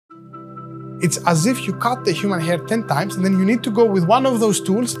It's as if you cut the human hair 10 times and then you need to go with one of those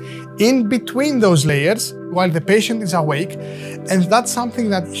tools in between those layers while the patient is awake. And that's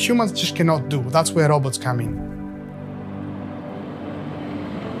something that humans just cannot do. That's where robots come in.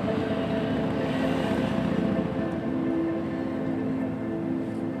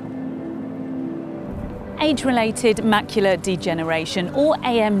 Age-related macular degeneration, or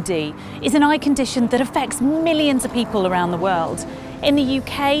AMD, is an eye condition that affects millions of people around the world. In the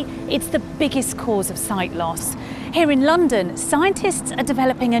UK, it's the biggest cause of sight loss. Here in London, scientists are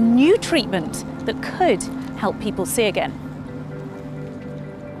developing a new treatment that could help people see again.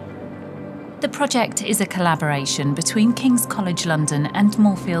 The project is a collaboration between King's College London and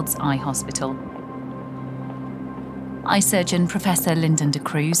Moorfields Eye Hospital. Eye surgeon Professor Lyndon de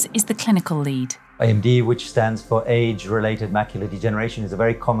Cruz is the clinical lead. AMD, which stands for age-related macular degeneration, is a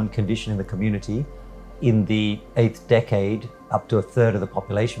very common condition in the community. In the 8th decade, up to a third of the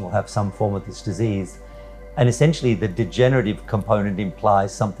population will have some form of this disease. And essentially, the degenerative component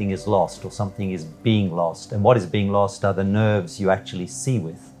implies something is lost or something is being lost. And what is being lost are the nerves you actually see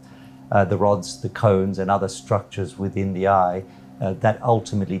with, the rods, the cones, and other structures within the eye that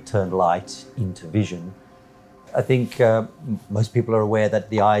ultimately turn light into vision. I think most people are aware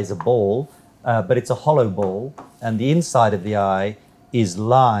that the eye is a ball, but it's a hollow ball, and the inside of the eye is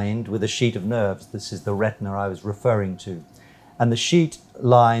lined with a sheet of nerves. This is the retina I was referring to. And the sheet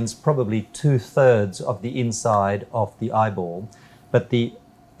lines probably 2/3 of the inside of the eyeball, but the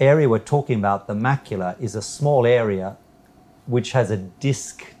area we're talking about, the macula, is a small area which has a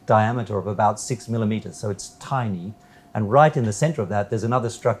disc diameter of about 6 millimeters, so it's tiny. And right in the center of that, there's another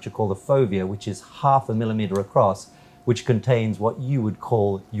structure called the fovea, which is 0.5 millimeter across, which contains what you would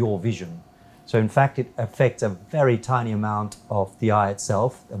call your vision. So in fact, it affects a very tiny amount of the eye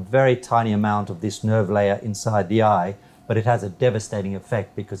itself, a very tiny amount of this nerve layer inside the eye, but it has a devastating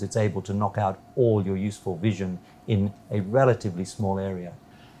effect because it's able to knock out all your useful vision in a relatively small area.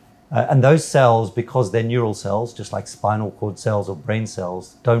 And those cells, because they're neural cells, just like spinal cord cells or brain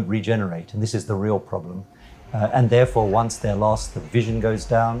cells, don't regenerate. And this is the real problem. And therefore, once they're lost, the vision goes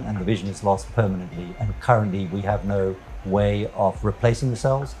down and the vision is lost permanently. And currently, we have no way of replacing the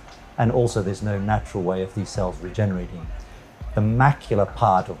cells. And also, there's no natural way of these cells regenerating. The macular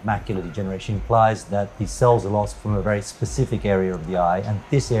part of macular degeneration implies that these cells are lost from a very specific area of the eye, and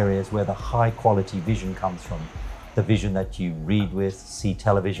this area is where the high-quality vision comes from. The vision that you read with, see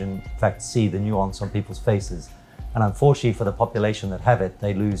television, in fact, see the nuance on people's faces. And unfortunately, for the population that have it,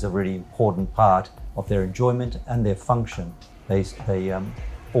 they lose a really important part of their enjoyment and their function. They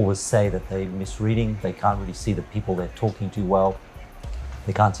always say that they're misreading, they can't really see the people they're talking to well.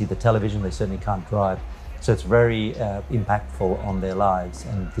 They can't see the television, they certainly can't drive. So it's very impactful on their lives,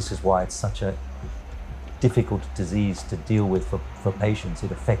 and this is why it's such a difficult disease to deal with for patients.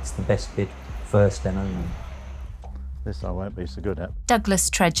 It affects the best bit first and only. This I won't be so good at. Douglas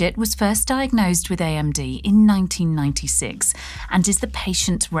Tredgett was first diagnosed with AMD in 1996 and is the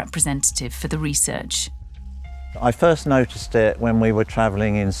patient representative for the research. I first noticed it when we were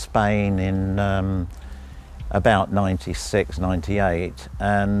travelling in Spain in about 96, 98,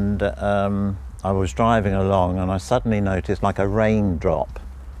 and I was driving along and I suddenly noticed like a raindrop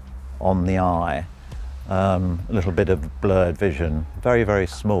on the eye, a little bit of blurred vision, very, very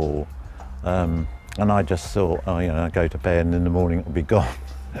small. And I just thought, oh, you know, I'll go to bed and in the morning it'll be gone,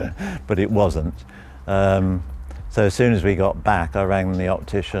 but it wasn't. So as soon as we got back, I rang the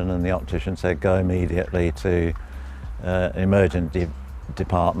optician and the optician said, go immediately to an emergency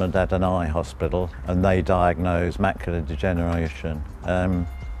department at an eye hospital, and they diagnosed macular degeneration.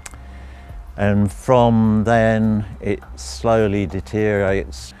 And from then it slowly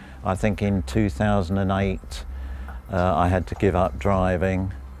deteriorates. I think in 2008 I had to give up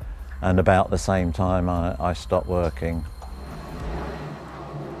driving, and about the same time I stopped working.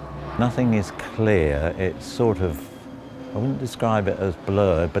 Nothing is clear. It's sort of, I wouldn't describe it as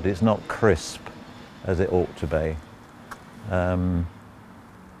blurred, but it's not crisp as it ought to be.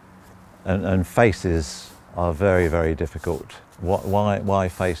 And faces are very, very difficult. Why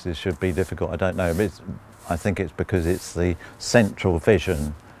faces should be difficult, I don't know, but I think it's because it's the central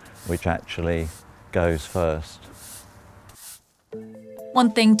vision which actually goes first.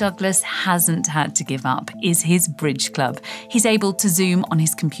 One thing Douglas hasn't had to give up is his bridge club. He's able to zoom on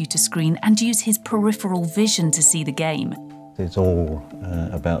his computer screen and use his peripheral vision to see the game. It's all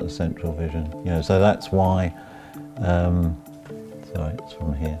about the central vision, you know, so that's why, sorry, it's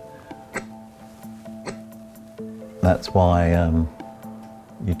from here. That's why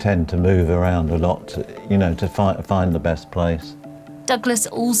you tend to move around a lot, you know, to find the best place. Douglas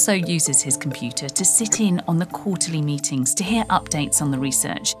also uses his computer to sit in on the quarterly meetings to hear updates on the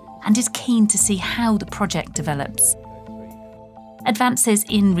research. and is keen to see how the project develops. Advances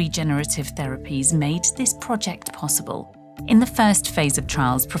in regenerative therapies made this project possible. In the first phase of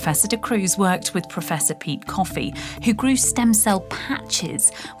trials, Professor De Cruz worked with Professor Pete Coffey, who grew stem cell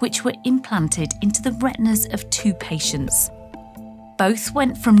patches which were implanted into the retinas of 2 patients. Both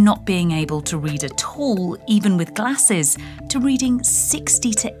went from not being able to read at all, even with glasses, to reading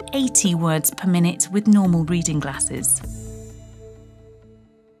 60 to 80 words per minute with normal reading glasses.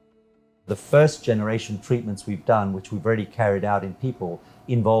 The first generation treatments we've done, which we've already carried out in people,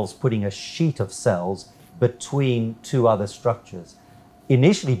 involves putting a sheet of cells between 2 other structures.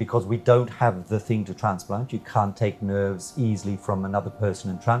 Initially, because we don't have the thing to transplant, you can't take nerves easily from another person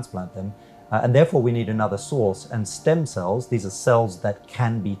and transplant them, and therefore we need another source. And stem cells, these are cells that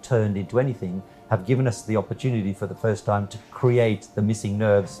can be turned into anything, have given us the opportunity for the first time to create the missing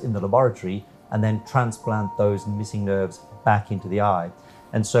nerves in the laboratory and then transplant those missing nerves back into the eye.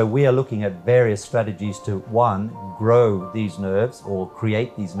 And so we are looking at various strategies to, 1, grow these nerves or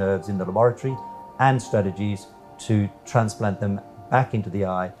create these nerves in the laboratory, and strategies to transplant them back into the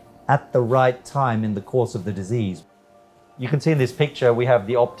eye at the right time in the course of the disease. You can see in this picture we have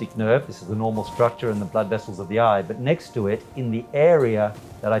the optic nerve. This is the normal structure and the blood vessels of the eye, but next to it, in the area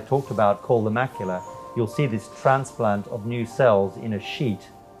that I talked about called the macula, you'll see this transplant of new cells in a sheet,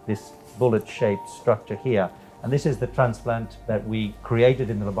 this bullet-shaped structure here. And this is the transplant that we created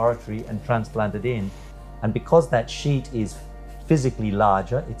in the laboratory and transplanted in. And because that sheet is physically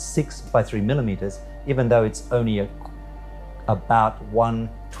larger, it's 6 by 3 millimeters, even though it's only about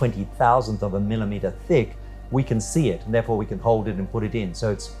 1/20,000th of a millimeter thick, we can see it, and therefore we can hold it and put it in.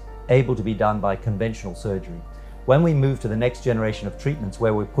 So it's able to be done by conventional surgery. When we move to the next generation of treatments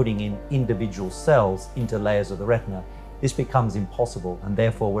where we're putting in individual cells into layers of the retina, this becomes impossible, and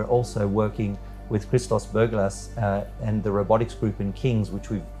therefore we're also working with Christos Bergelas and the robotics group in King's, which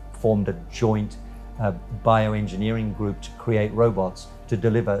we've formed a joint bioengineering group to create robots to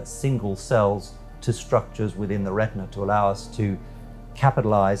deliver single cells to structures within the retina to allow us to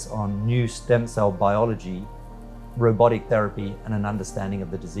capitalize on new stem cell biology, robotic therapy, and an understanding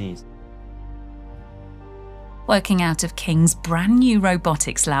of the disease. Working out of King's brand new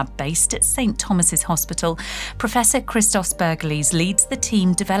robotics lab based at St Thomas's Hospital, Professor Christos Bergeles leads the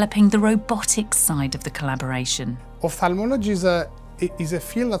team developing the robotics side of the collaboration. Ophthalmology is a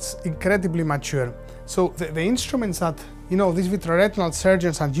field that's incredibly mature. So the instruments that these vitreoretinal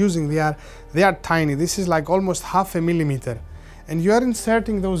surgeons are using, they are tiny. This is like almost 0.5 millimeter. And you are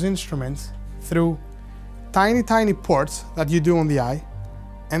inserting those instruments through tiny ports that you do on the eye.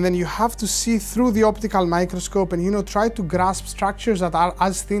 And then you have to see through the optical microscope and try to grasp structures that are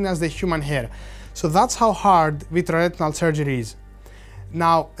as thin as the human hair. So that's how hard vitreoretinal surgery is.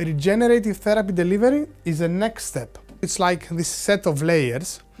 Now, regenerative therapy delivery is the next step. It's like this set of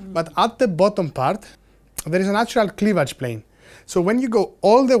layers, but at the bottom part, there is a natural cleavage plane. So when you go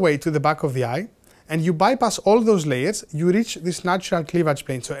all the way to the back of the eye, and you bypass all those layers, you reach this natural cleavage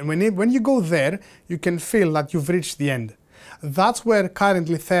plane. So when you go there, you can feel that you've reached the end. That's where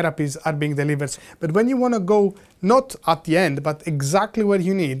currently therapies are being delivered. But when you want to go not at the end, but exactly where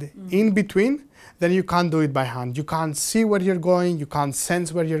you need, in between, then you can't do it by hand. You can't see where you're going, you can't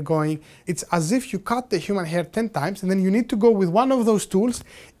sense where you're going. It's as if you cut the human hair 10 times, and then you need to go with one of those tools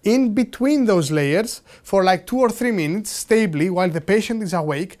in between those layers for like 2 or 3 minutes stably while the patient is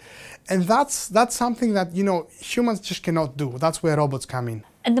awake. And that's something that humans just cannot do. That's where robots come in.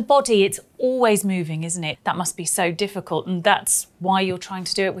 And the body, it's always moving, isn't it? That must be so difficult, and that's why you're trying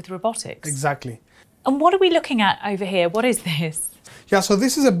to do it with robotics. Exactly. And what are we looking at over here? What is this? Yeah, so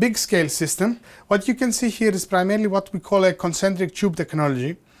this is a big scale system. What you can see here is primarily what we call a concentric tube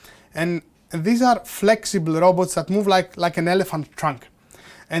technology. And these are flexible robots that move like an elephant trunk.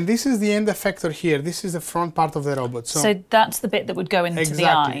 And this is the end effector here. This is the front part of the robot. So that's the bit that would go into the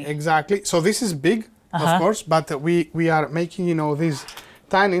eye. Exactly. So this is big, of course, but we are making, these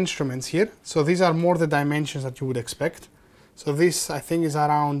tiny instruments here. So these are more the dimensions that you would expect. So this, I think, is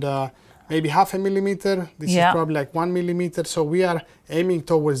around maybe 0.5 millimeter. This is probably like 1 millimeter. So we are aiming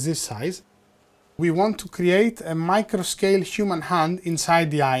towards this size. We want to create a micro-scale human hand inside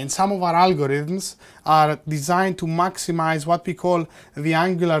the eye, and some of our algorithms are designed to maximize what we call the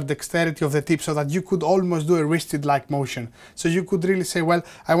angular dexterity of the tip, so that you could almost do a wristed-like motion. So you could really say, well,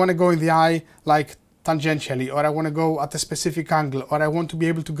 I want to go in the eye like tangentially, or I want to go at a specific angle, or I want to be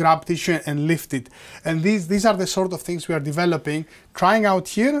able to grab tissue and lift it. And these are the sort of things we are developing, trying out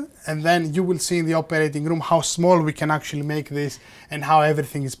here, and then you will see in the operating room how small we can actually make this and how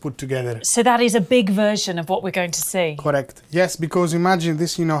everything is put together. So that is a big version of what we're going to see? Correct. Yes, because imagine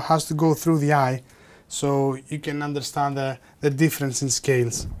this, has to go through the eye, so you can understand the difference in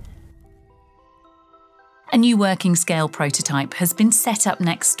scales. A new working scale prototype has been set up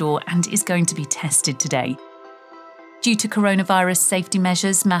next door and is going to be tested today. Due to coronavirus safety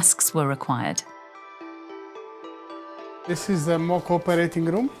measures, masks were required. This is the mock operating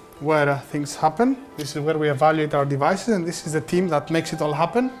room where things happen. This is where we evaluate our devices, and this is the team that makes it all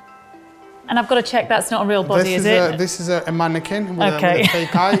happen. And I've got to check that's not a real body, is it? This is a mannequin with a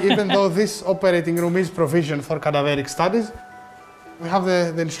fake eye, even though this operating room is provisioned for cadaveric studies. We have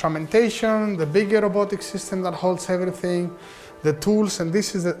the instrumentation, the bigger robotic system that holds everything, the tools, and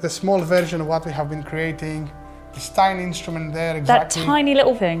this is the small version of what we have been creating. This tiny instrument there, exactly. That tiny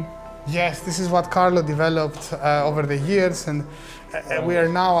little thing? Yes, this is what Carlo developed over the years, and we are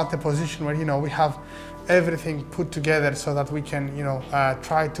now at the position where, we have everything put together so that we can,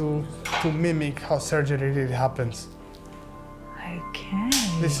 try to mimic how surgery really happens. Okay.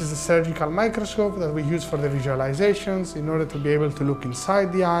 This is a surgical microscope that we use for the visualizations in order to be able to look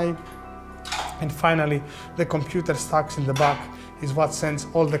inside the eye. And finally, the computer stacks in the back is what sends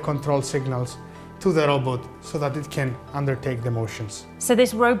all the control signals to the robot so that it can undertake the motions. So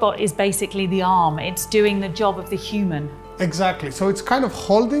this robot is basically the arm. It's doing the job of the human. Exactly. So it's kind of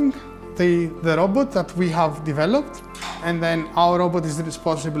holding the robot that we have developed, and then our robot is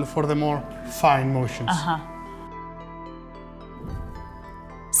responsible for the more fine motions.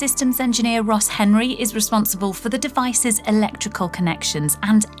 Systems engineer Ross Henry is responsible for the device's electrical connections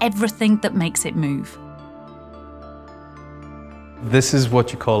and everything that makes it move. This is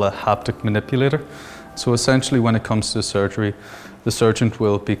what you call a haptic manipulator. So essentially when it comes to surgery, the surgeon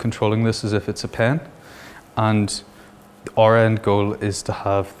will be controlling this as if it's a pen, and our end goal is to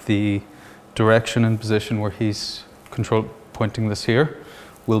have the direction and position where he's pointing this here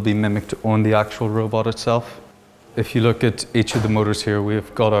will be mimicked on the actual robot itself. If you look at each of the motors here,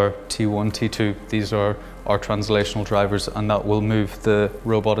 we've got our T1, T2. These are our translational drivers, and that will move the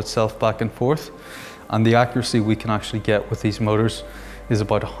robot itself back and forth. And the accuracy we can actually get with these motors is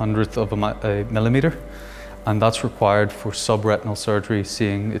about 1/100th of a millimeter. And that's required for subretinal surgery,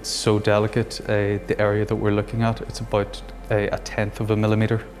 seeing it's so delicate, the area that we're looking at, it's about a 1/10th of a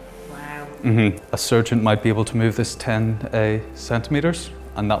millimeter. Wow. A surgeon might be able to move this 10 centimeters,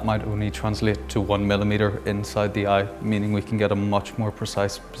 and that might only translate to 1 millimeter inside the eye, meaning we can get a much more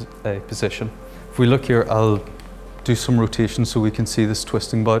precise position. If we look here, I'll do some rotation so we can see this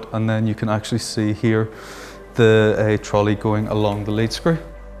twisting bout, and then you can actually see here the trolley going along the lead screw.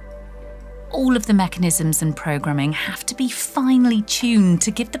 All of the mechanisms and programming have to be finely tuned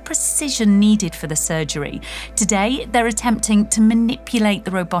to give the precision needed for the surgery. Today, they're attempting to manipulate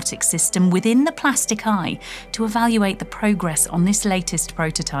the robotic system within the plastic eye to evaluate the progress on this latest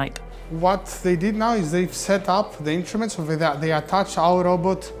prototype. What they did now is they've set up the instruments, so they attach our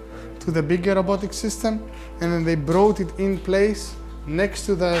robot to the bigger robotic system, and then they brought it in place next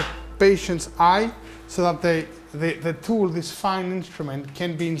to the patient's eye so that the tool, this fine instrument,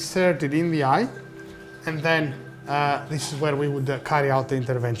 can be inserted in the eye, and then this is where we would carry out the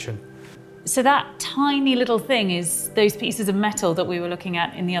intervention. So that tiny little thing is those pieces of metal that we were looking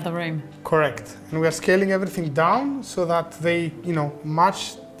at in the other room? Correct. And we are scaling everything down so that they,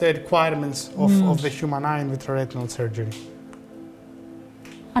 match the requirements of the human eye in vitreoretinal surgery.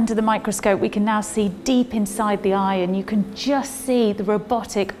 Under the microscope, we can now see deep inside the eye, and you can just see the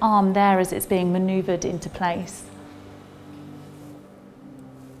robotic arm there as it's being manoeuvred into place.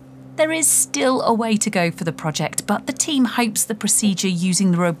 There is still a way to go for the project, but the team hopes the procedure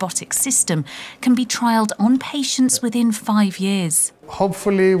using the robotic system can be trialled on patients within 5 years.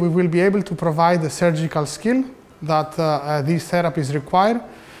 Hopefully, we will be able to provide the surgical skill that these therapies require.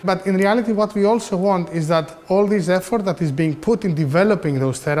 But in reality, what we also want is that all this effort that is being put in developing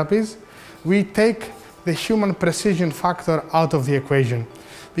those therapies, we take the human precision factor out of the equation.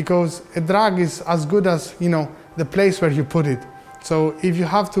 Because a drug is as good as, the place where you put it. So if you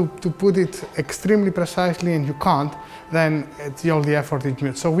have to put it extremely precisely and you can't, then it's all the effort is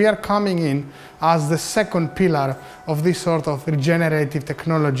mute. So we are coming in as the second pillar of this sort of regenerative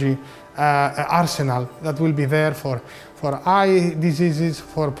technology arsenal that will be there for eye diseases,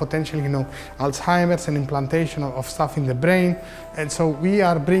 for potentially, Alzheimer's and implantation of stuff in the brain. And so we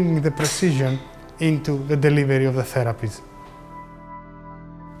are bringing the precision into the delivery of the therapies.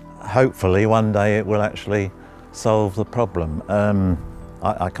 Hopefully one day it will actually solve the problem.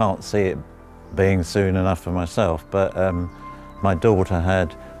 I can't see it being soon enough for myself, but my daughter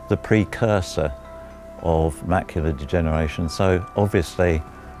had the precursor of macular degeneration, so obviously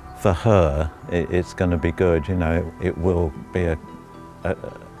for her it's going to be good. It will be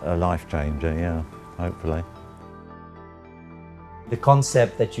a life changer, yeah, hopefully. The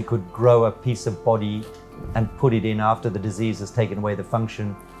concept that you could grow a piece of body and put it in after the disease has taken away the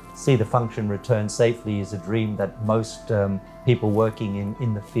function see the function return safely is a dream that most people working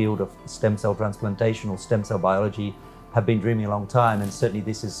in the field of stem cell transplantation or stem cell biology have been dreaming a long time, and certainly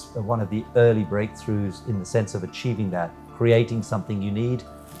this is one of the early breakthroughs in the sense of achieving that, creating something you need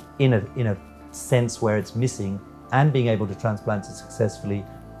in a sense where it's missing, and being able to transplant it successfully,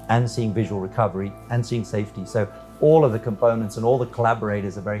 and seeing visual recovery and seeing safety. So all of the components and all the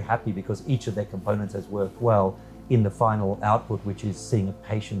collaborators are very happy because each of their components has worked well in the final output, which is seeing a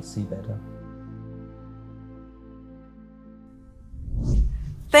patient see better.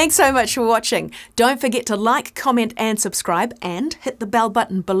 Thanks so much for watching. Don't forget to like, comment and subscribe, and hit the bell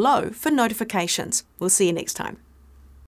button below for notifications. We'll see you next time.